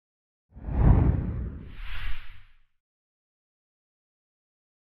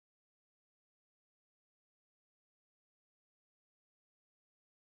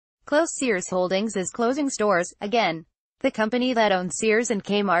Close Sears Holdings is closing stores, again. The company that owns Sears and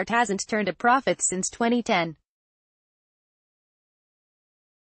Kmart hasn't turned a profit since 2010.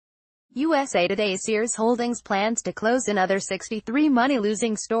 USA Today. Sears Holdings plans to close another 63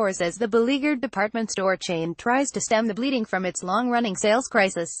 money-losing stores as the beleaguered department store chain tries to stem the bleeding from its long-running sales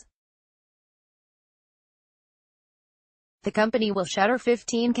crisis. The company will shutter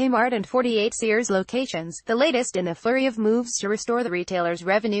 15 Kmart and 48 Sears locations, the latest in a flurry of moves to restore the retailer's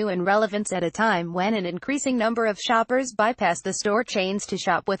revenue and relevance at a time when an increasing number of shoppers bypass the store chains to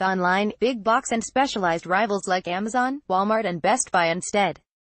shop with online, big box and specialized rivals like Amazon, Walmart and Best Buy instead.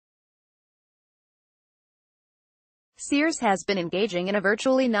 Sears has been engaging in a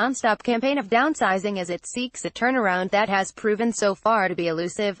virtually non-stop campaign of downsizing as it seeks a turnaround that has proven so far to be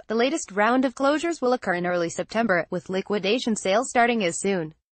elusive. The latest round of closures will occur in early September, with liquidation sales starting as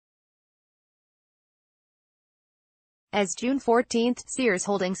soon as June 14. Sears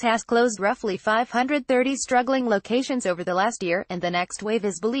Holdings has closed roughly 530 struggling locations over the last year, and the next wave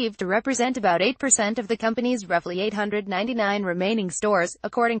is believed to represent about 8% of the company's roughly 899 remaining stores,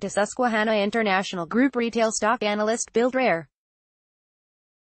 according to Susquehanna International Group retail stock analyst Bill Dreher.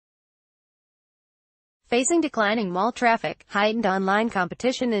 Facing declining mall traffic, heightened online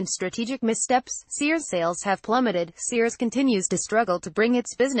competition and strategic missteps, Sears sales have plummeted. Sears continues to struggle to bring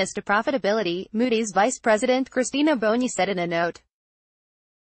its business to profitability, Moody's Vice President Christina Boni said in a note.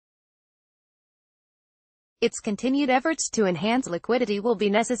 Its continued efforts to enhance liquidity will be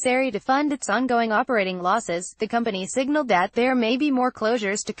necessary to fund its ongoing operating losses. The company signaled that there may be more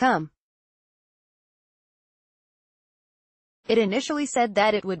closures to come. It initially said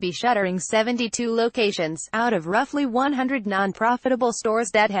that it would be shuttering 72 locations, out of roughly 100 non-profitable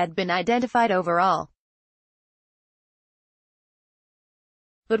stores that had been identified overall.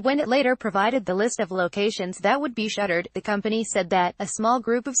 But when it later provided the list of locations that would be shuttered, the company said that a small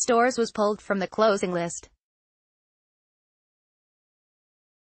group of stores was pulled from the closing list,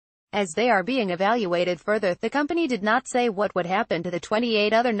 as they are being evaluated further. The company did not say what would happen to the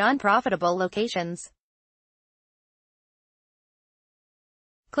 28 other non-profitable locations.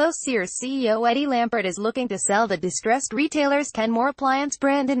 Close Sears CEO Eddie Lampert is looking to sell the distressed retailer's Kenmore appliance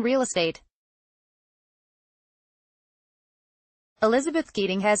brand in real estate. Elizabeth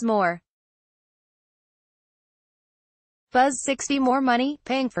Keating has more. Buzz 60 more money,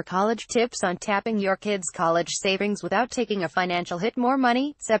 paying for college. Tips on tapping your kids' college savings without taking a financial hit. More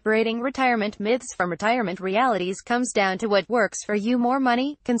money, separating retirement myths from retirement realities comes down to what works for you. More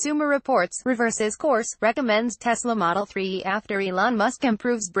money, Consumer Reports, reverses course, recommends Tesla Model 3 after Elon Musk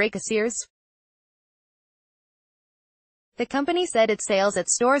improves brake. Sears. The company said its sales at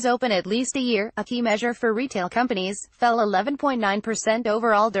stores open at least a year, a key measure for retail companies, fell 11.9%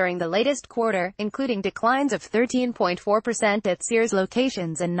 overall during the latest quarter, including declines of 13.4% at Sears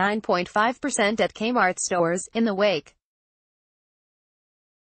locations and 9.5% at Kmart stores. In the wake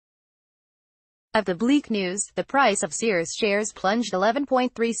of the bleak news, the price of Sears shares plunged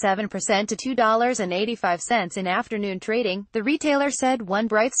 11.37% to $2.85 in afternoon trading. The retailer said one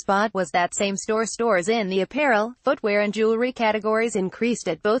bright spot was that same-store stores in the apparel, footwear and jewelry categories increased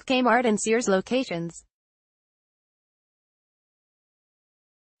at both Kmart and Sears locations.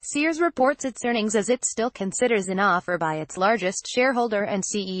 Sears reports its earnings as it still considers an offer by its largest shareholder and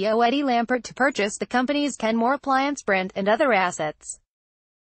CEO Eddie Lampert to purchase the company's Kenmore appliance brand and other assets.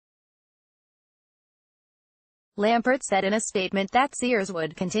 Lampert said in a statement that Sears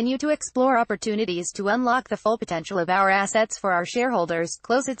would continue to explore opportunities to unlock the full potential of our assets for our shareholders.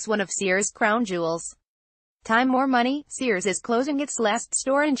 Close. It's one of Sears' crown jewels. Time. More money, Sears is closing its last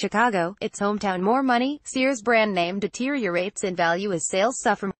store in Chicago, its hometown. More money, Sears brand name deteriorates in value as sales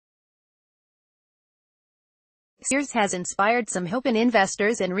suffer. Sears has inspired some hope in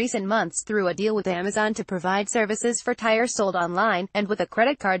investors in recent months through a deal with Amazon to provide services for tires sold online, and with a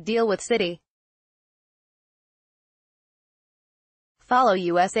credit card deal with Citi. Follow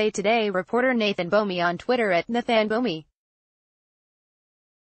USA Today reporter Nathan Bomey on Twitter at NathanBomey.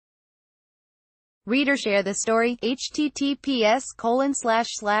 Reader, share the story.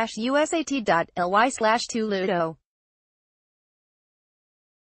 https://usat.ly/2ludo